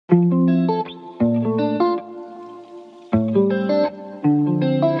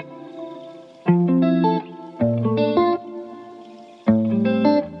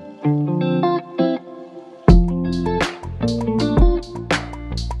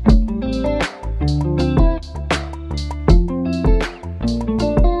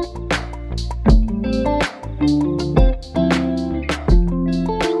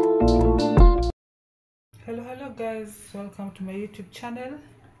guys, welcome to my YouTube channel.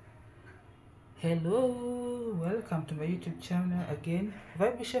 Hello, welcome to my YouTube channel again.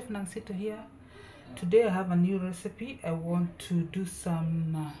 Vibe Chef Nansito here. Today I have a new recipe. I want to do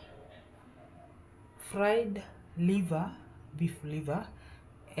some fried liver, beef liver,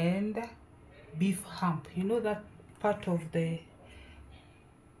 and beef hump. You know that part of the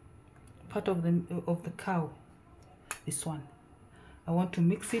cow. This one. I want to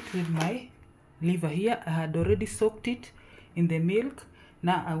mix it with my liver here. I had already soaked it in the milk.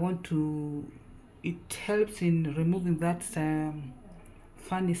 Now I want to, it helps in removing that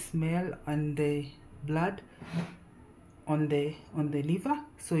funny smell and the blood on the liver.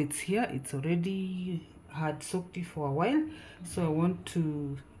 So it's here, it's already had soaked it for a while. So I want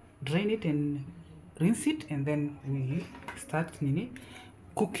to drain it and rinse it, and then we start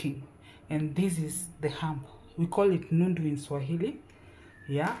cooking. And this is the hump. We call it nundu in Swahili.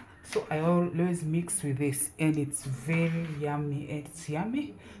 Yeah, so I always mix with this, and it's very yummy. It's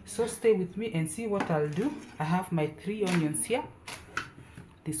yummy. So stay with me and see what I'll do. I have my 3 onions here,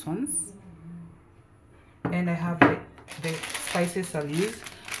 these ones, and I have the spices I'll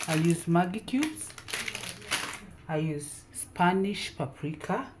use Maggie cubes, I use Spanish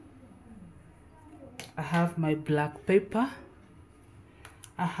paprika, I have my black pepper,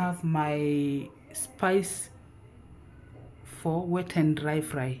 I have my spice for wet and dry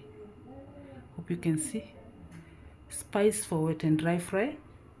fry. Hope you can see. Spice for wet and dry fry.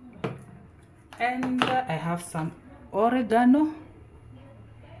 And I have some oregano.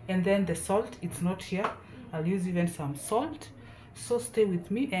 And then the salt, it's not here. I'll use even some salt. So stay with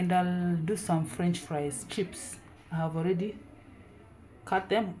me, and I'll do some French fries, chips. I have already cut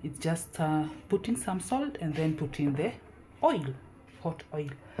them. It's just putting some salt and then putting the oil, hot oil.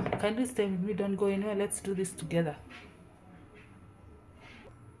 Kindly stay with me, don't go anywhere. Let's do this together.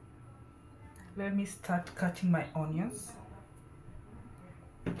 Let me start cutting my onions.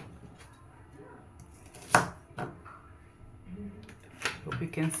 Hope you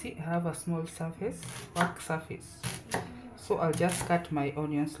can see I have a small surface, work surface. So I'll just cut my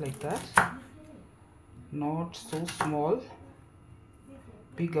onions like that. Not so small.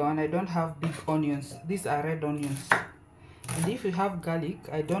 Bigger one. I don't have big onions. These are red onions. And if you have garlic,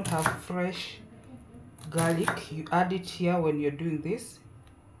 I don't have fresh garlic. You add it here when you're doing this.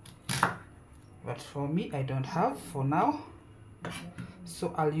 But for me, I don't have for now,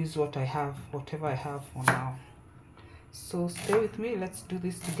 so I'll use what I have, whatever I have for now. So stay with me, let's do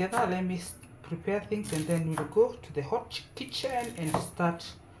this together. Let me prepare things, and then we'll go to the hot kitchen and start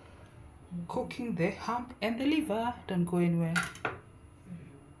cooking the hump and the liver. Don't go anywhere.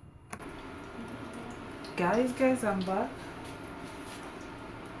 Guys, I'm back.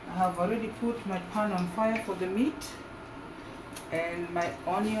 I have already put my pan on fire for the meat, and my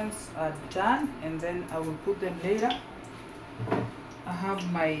onions are done, and then I will put them later. I have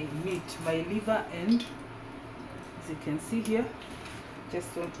my meat, my liver, and as you can see here, just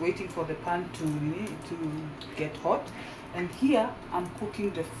waiting for the pan to get hot. And here I'm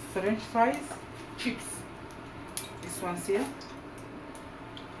cooking the French fries, chips. This one's here.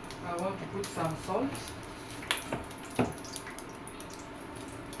 I want to put some salt.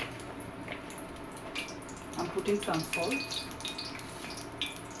 I'm putting some salt.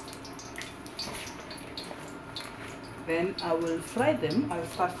 Then I will fry them. I'll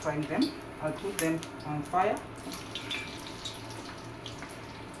start frying them. I'll put them on fire.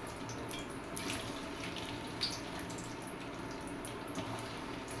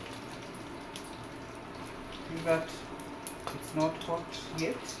 See that it's not hot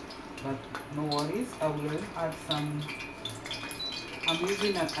yet, but no worries. I will add some. I'm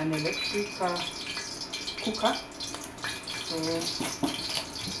using an electric cooker, so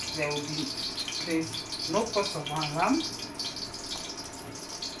there's no cause of alarm.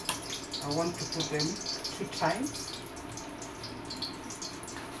 I want to put them 2 times.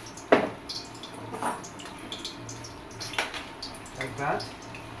 Like that.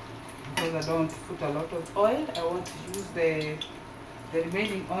 Because I don't want to put a lot of oil. I want to use the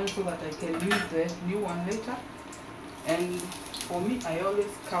remaining oil so that I can use the new one later. And for me, I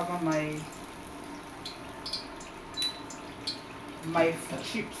always cover my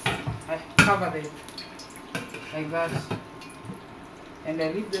chips. I cover them like that, and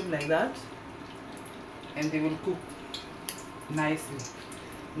I leave them like that, and they will cook nicely.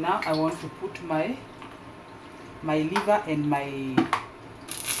 Now I want to put my liver and my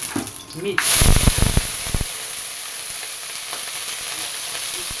meat.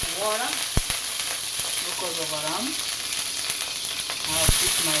 With water, no cause of alarm. I'll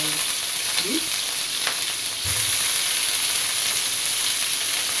put my meat.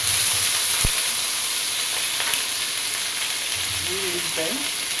 them.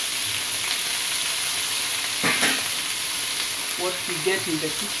 What you get in the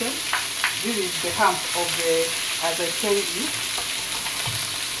kitchen. This is the hump of the, as I told you,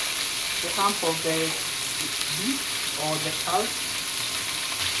 the hump of the beef or the cow.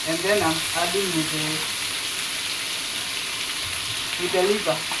 And then I'm adding with the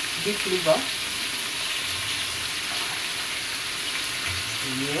liver, beef liver.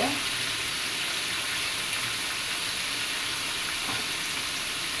 Yeah.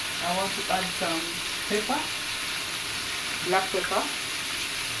 I want to add some pepper, black pepper,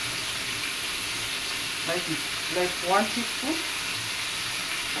 like 1 teaspoon,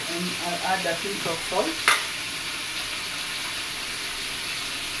 and I'll add a pinch of salt.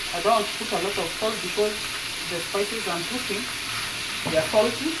 I don't put a lot of salt because the spices I'm cooking, they are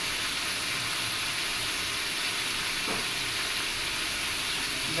salty.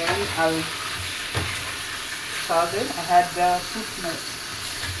 Then I'll serve them. I had put my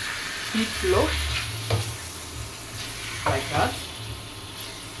heat low, like that.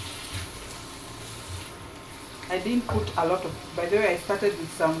 I didn't put a lot of, by the way, I started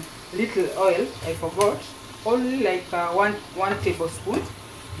with some little oil, I forgot, only like one tablespoon,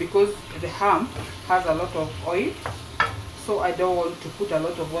 because the ham has a lot of oil, so I don't want to put a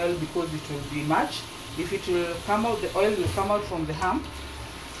lot of oil because it will be much. If it will come out, the oil will come out from the ham,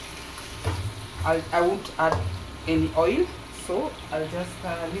 I won't add any oil, so I'll just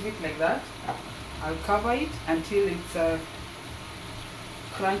leave it like that. I'll cover it until it's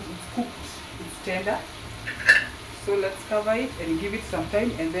crunch, it's cooked, it's tender. So let's cover it and give it some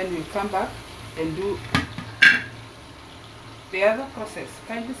time, and then we'll come back and do the other process.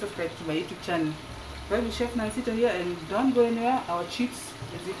 Kindly subscribe to my YouTube channel. Baby Chef Nancita here, and don't go anywhere. Our chips,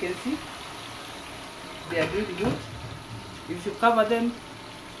 as you can see, they are really good. If you cover them,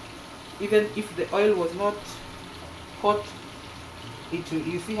 even if the oil was not hot,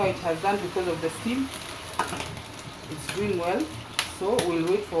 you see how it has done because of the steam. It's doing well. So we'll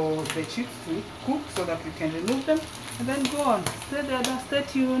wait for the chips to cook so that we can remove them and then go on. Stay there, stay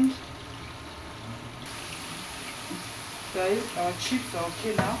tuned. Guys, our chips are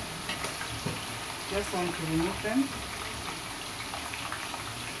okay now. Just want to remove them.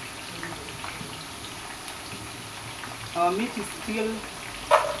 Our meat is still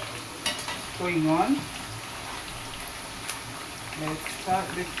going on. Let's start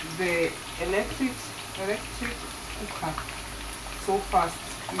with the electric cooker. So fast,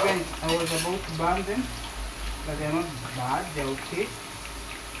 even I was about to burn them, but they're not bad, they're okay.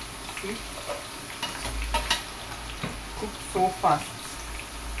 See, cook so fast.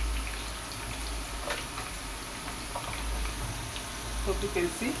 Hope you can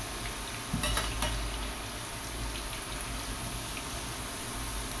see.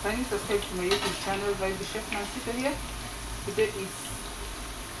 Kindly subscribe to my YouTube channel by the Chef Nancita here. Today is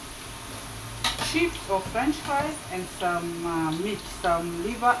chips or French fries and some meat, some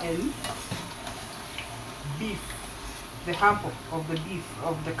liver and beef, the hump of the beef,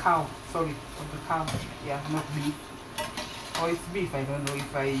 of the cow, sorry, of the cow, yeah, not beef, or it's beef, I don't know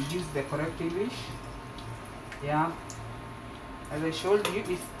if I use the correct English. Yeah, as I showed you,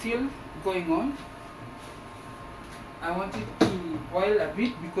 it's still going on. I wanted to boil a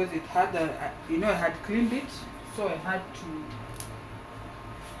bit because it had a, I had cleaned it, so I had to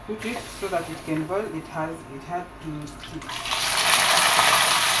put it so that it can boil. It had to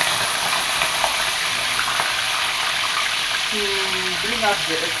bring up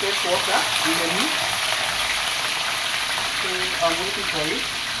the excess water in the meat. So I'm waiting for it.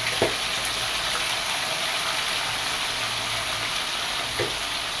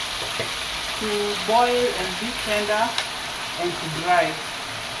 To boil and be tender and to dry,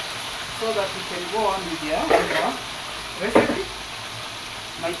 so that we can go on with your recipe.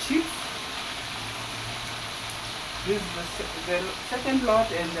 My chips. This is the second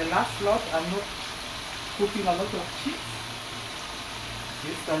lot and the last lot. I'm not cooking a lot of chips,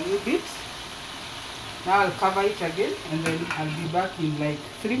 just a little bit. Now I'll cover it again and then I'll be back in like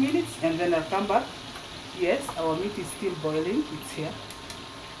 3 minutes and then I'll come back. Yes, our meat is still boiling, it's here.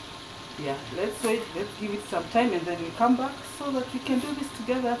 Yeah, let's wait, let's give it some time and then we'll come back so that we can do this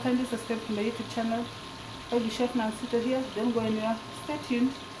together. Kindly subscribe to my YouTube channel. Baby Chef Nancita here. Don't go anywhere. Stay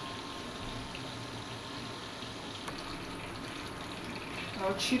tuned.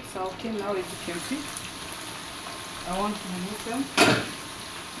 Our chips are okay now, as you can see. I want to remove them.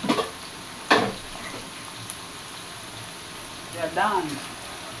 They are done.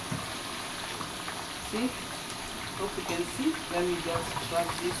 See? Hope you can see. Let me just grab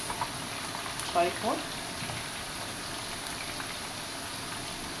this tripod.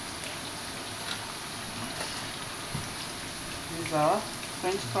 is our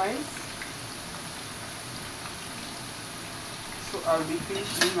French fries. So I'll be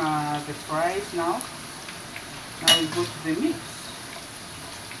finishing the fries now. Now we go to the meat.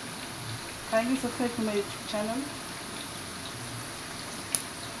 Kindly subscribe to my YouTube channel.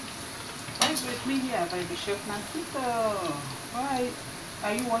 Guys, with me here by the Chef Nancy. Why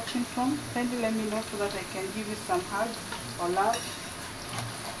are you watching from? Kindly let me know so that I can give you some hugs or love.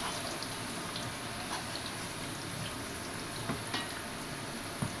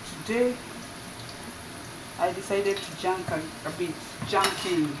 Today I decided to junk a bit,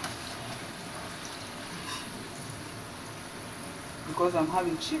 junking, because I'm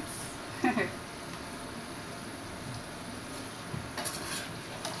having chips. It's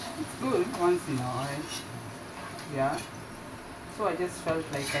good once in a while, yeah. So I just felt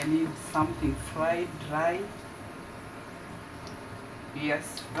like I need something fried, dry.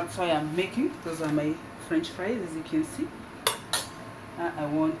 Yes, that's why I'm making. Those are my French fries, as you can see. I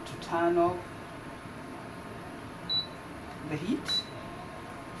want to turn off the heat.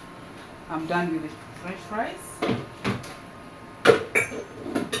 I'm done with the French fries.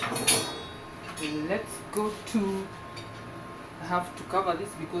 Let's go to, I have to cover this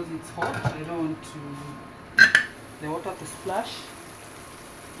because it's hot. I don't want the water to splash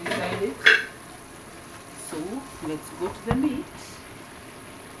inside it. So let's go to the meat.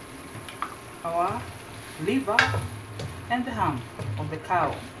 Our liver and the hump of the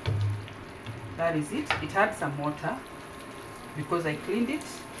cow. That is it. It had some water because I cleaned it.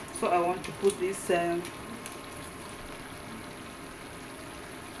 So I want to put this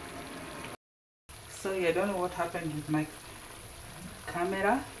sorry, I don't know what happened with my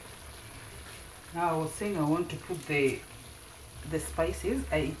camera. Now I was saying I want to put the spices.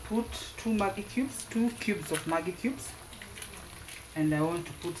 I put 2 Maggie cubes, 2 cubes of Maggie cubes, and I want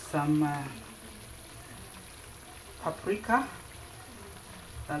to put some paprika.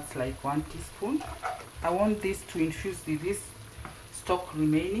 That's like 1 teaspoon. I want this to infuse with this stock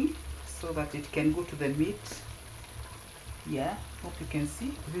remaining so that it can go to the meat. Yeah, hope you can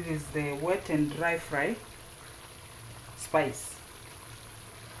see. This is the wet and dry fry spice.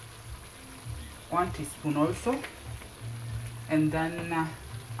 1 teaspoon also, and then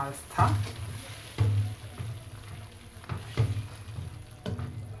I'll stir.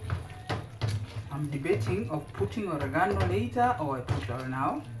 I'm debating of putting oregano later or I put it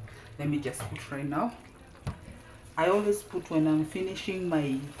now. Let me just put right now. I always put when I'm finishing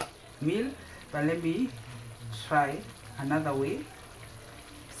my meal, but let me try another way.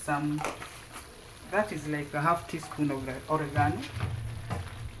 That is like a ½ teaspoon of oregano.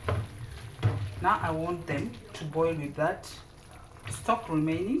 Now I want them to boil with that stock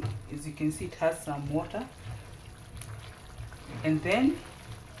remaining. As you can see, it has some water, and then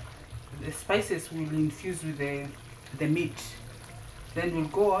the spices will infuse with the meat. Then we'll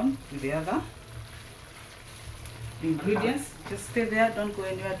go on with the other ingredients. Just stay there, don't go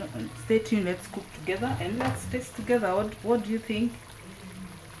anywhere, stay tuned. Let's cook together and let's taste together. What do you think?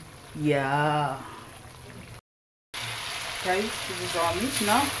 Yeah, guys, this is our meat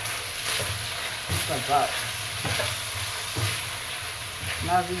now. Look at that.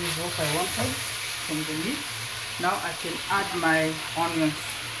 Now this is what I wanted from the meat. Now I can add my onions.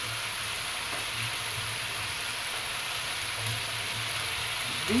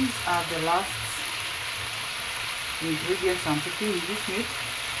 These are the last ingredients I'm putting in this meat.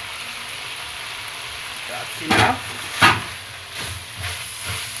 That's enough.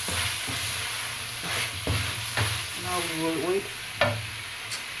 Now we will wait.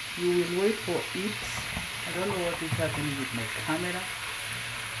 You will wait for it. I don't know what is happening with my camera.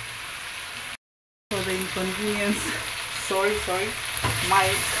 For the inconvenience. Sorry. My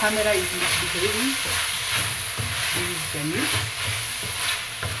camera is misbehaving. This is the meat.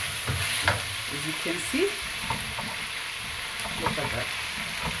 As you can see. Look at that.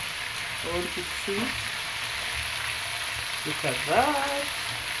 I want you to see. Look at that.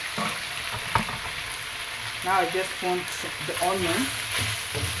 Now I just want the onion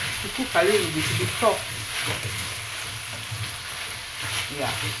to cook a little bit, to be soft.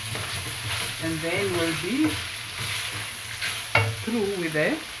 Yeah. And then we'll be through with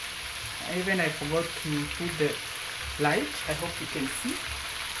it. Even I forgot to put the light. I hope you can see.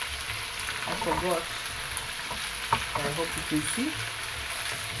 I forgot. But I hope you can see.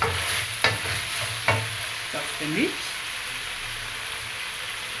 That's the meat.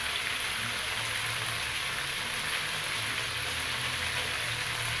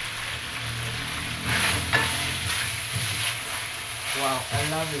 Wow, I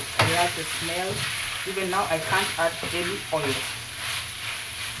love it. I love the smell. Even now I can't add any oil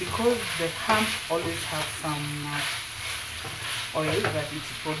because the hump always have some oil that it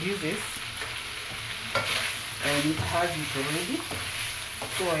produces, and it has it already,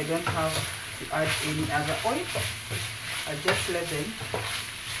 so I don't have to add any other oil. I just let them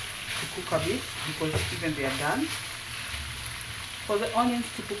to cook a bit, because even they are done. For the onions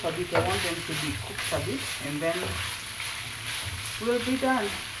to cook a bit, I want them to be cooked a bit, and then we'll be done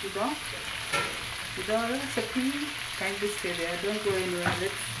with our recipe. Kindly stay there, don't go anywhere.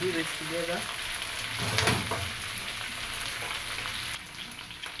 Let's do this together.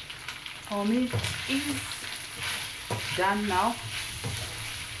 Our meat is done now.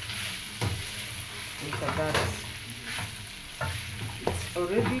 Look at that. It's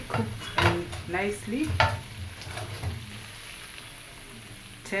already cooked and nicely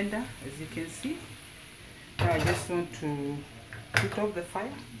tender, as you can see. Now I just want to put off the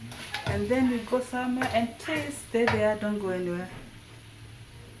fire, and then we go somewhere and taste. Stay there, don't go anywhere.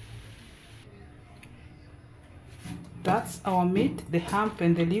 That's our meat, the hump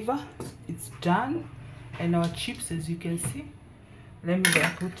and the liver. It's done, and our chips, as you can see. Let me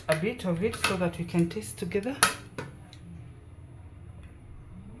put a bit of it so that we can taste together.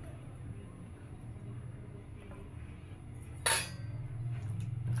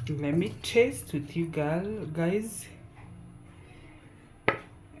 Let me taste with you guys.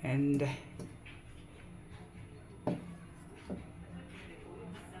 And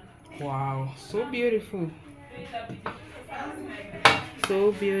wow, so beautiful,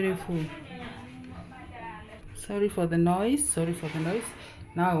 so beautiful. Sorry for the noise.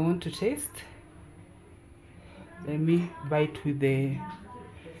 Now I want to taste. Let me bite with the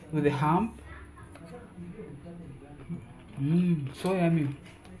hump. So yummy.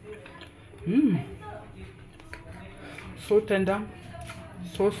 So tender,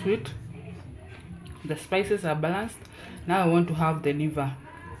 so sweet. The spices are balanced. Now I want to have the liver.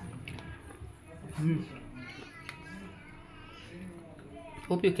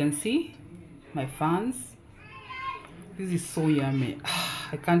 Hope you can see, my fans. This is so yummy.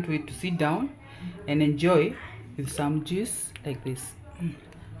 I can't wait to sit down and enjoy with some juice like this.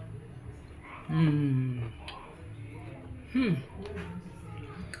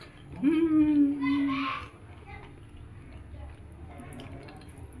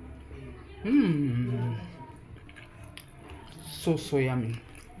 So yummy.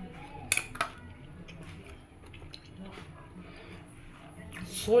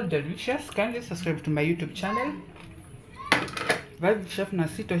 So delicious. Kindly subscribe to my YouTube channel. Vibe Chef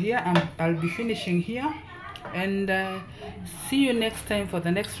Nancito here, and I'll be finishing here, and see you next time for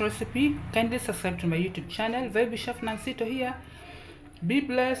the next recipe. Kindly subscribe to my YouTube channel. Vibe Chef Nancito here. Be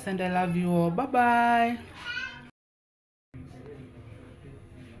blessed, and I love you all. Bye bye.